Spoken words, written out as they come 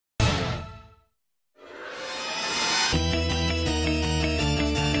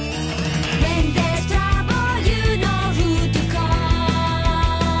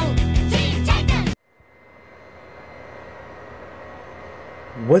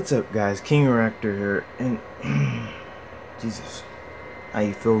What's up, guys? King Reactor here, and Jesus, how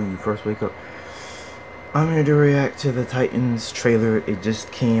you feel when you first wake up? I'm here to react to the Titans trailer. It just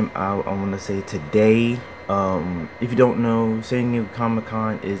came out, I want to say today. If you don't know, San Diego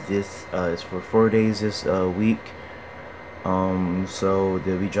Comic-Con is this, it's for 4 days this week. So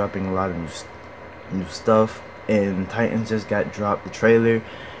they'll be dropping a lot of new stuff, and Titans just got dropped, the trailer,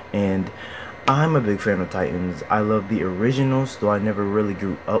 and I'm a big fan of Titans. I love the originals, though I never really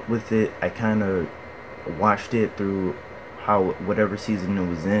grew up with it. I kind of watched it through whatever season it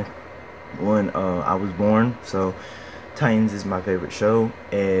was in when I was born. So Titans is my favorite show,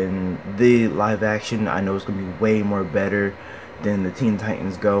 and the live action I know is gonna be way more better than the Teen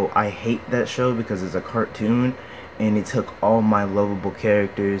Titans Go. I hate that show because it's a cartoon, and it took all my lovable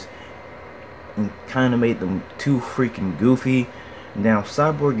characters and kind of made them too freaking goofy. Now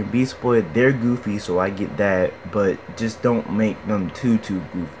Cyborg and Beast Boy, they're goofy, so I get that, but just don't make them too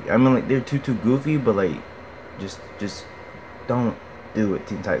goofy. I mean, like, they're too goofy, but like just don't do what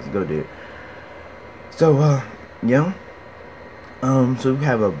Teen Titans Go did. So yeah, so we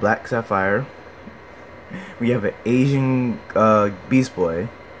have a Black Sapphire, we have an Asian Beast Boy,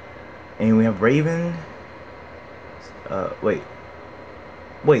 and we have Raven. Wait,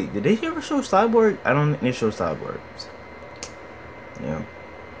 did they ever show Cyborg? I don't think they show Cyborg. Yeah.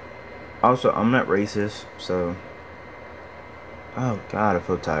 Also, I'm not racist, so. Oh God, I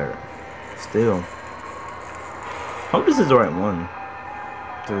feel tired. Still. Hope this is the right one,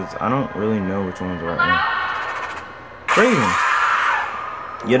 cause I don't really know which one's the right one. Raven.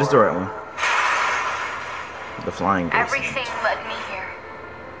 Yeah, this is the right one. The flying Grayson. Everything led me here.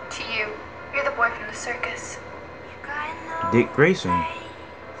 To you. You're the boy from the circus. Dick Grayson.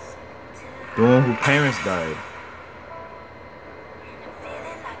 The one whose parents died.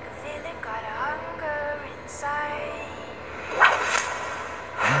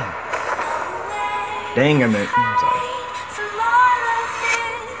 Dang, I'm sorry.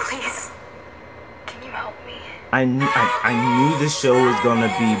 Please, can you help me? I knew this show was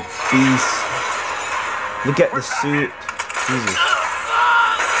gonna be beast. Look at the suit. Jesus.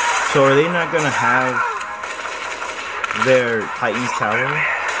 So are they not gonna have their Titans Tower?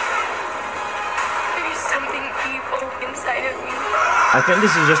 There's something evil inside of me. I think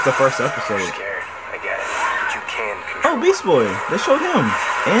this is just the first episode. You're scared, I get it. But you can control. Oh, Beast Boy. They showed him.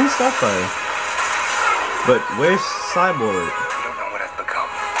 And Starfire. But where's Cyborg? You don't know what I've become.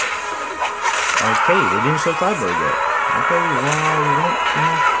 Okay, they didn't show Cyborg yet. Okay, well,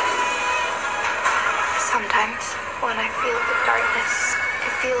 Sometimes, when I feel the darkness,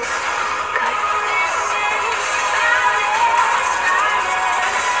 it feels good.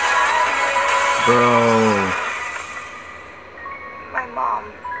 bro. My mom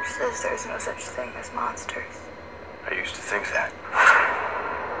says there's no such thing as monsters. I used to think that.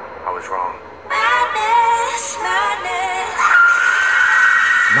 I was wrong.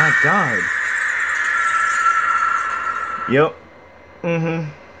 My God. Yep.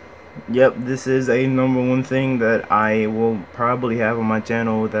 Yep, this is a #1 thing that I will probably have on my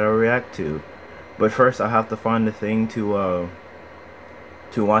channel that I'll react to. But first I have to find a thing to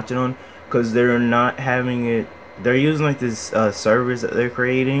watch it on, because they're not having it, they're using like this service that they're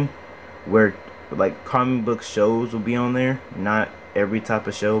creating where like comic book shows will be on there, not every type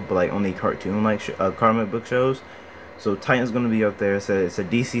of show, but like only cartoon like comic book shows. So Titan's gonna be up there. It's a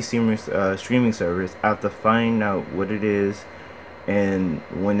DC streaming service. I have to find out what it is and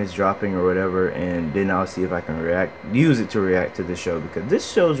when it's dropping or whatever, and then I'll see if I can use it to react to the show, because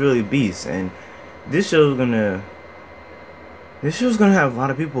this show is really beast, and this show's gonna have a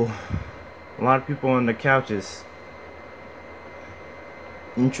lot of people on the couches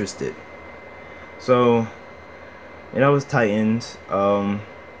interested. So that was Titans.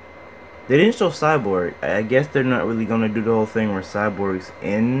 They didn't show Cyborg. I guess they're not really gonna do the whole thing where Cyborg's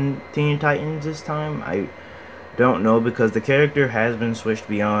in Teen Titans this time. I don't know, because the character has been switched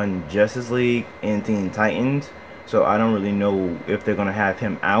beyond Justice League and Teen Titans, so I don't really know if they're gonna have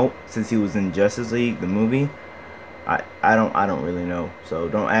him out since he was in Justice League the movie. I don't really know, so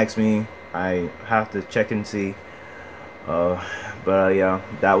don't ask me. I have to check and see. But yeah,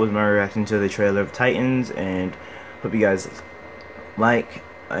 that was my reaction to the trailer of Titans, and hope you guys like,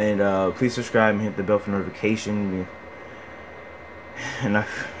 and please subscribe and hit the bell for notification. And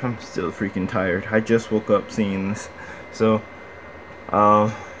I'm still freaking tired. I just woke up seeing this. So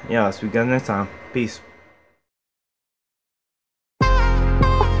yeah, I'll see you guys next time. Peace.